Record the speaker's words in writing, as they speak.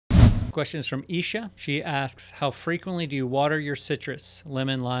Question is from Isha. She asks, how frequently do you water your citrus,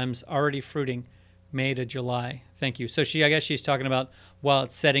 lemon, limes, already fruiting, May to July? Thank you. So I guess she's talking about while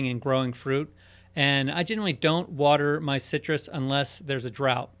it's setting and growing fruit. And I generally don't water my citrus unless there's a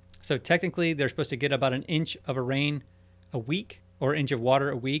drought. So technically they're supposed to get about an inch of a rain a week or inch of water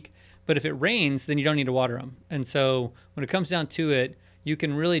a week. But if it rains, then you don't need to water them. And so when it comes down to it, you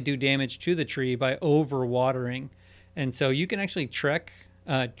can really do damage to the tree by over watering. And so you can actually track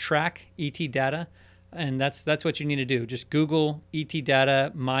ET data, and that's what you need to do. Just Google ET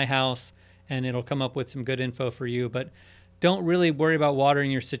data, my house, and it'll come up with some good info for you. But don't really worry about watering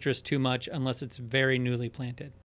your citrus too much unless it's very newly planted.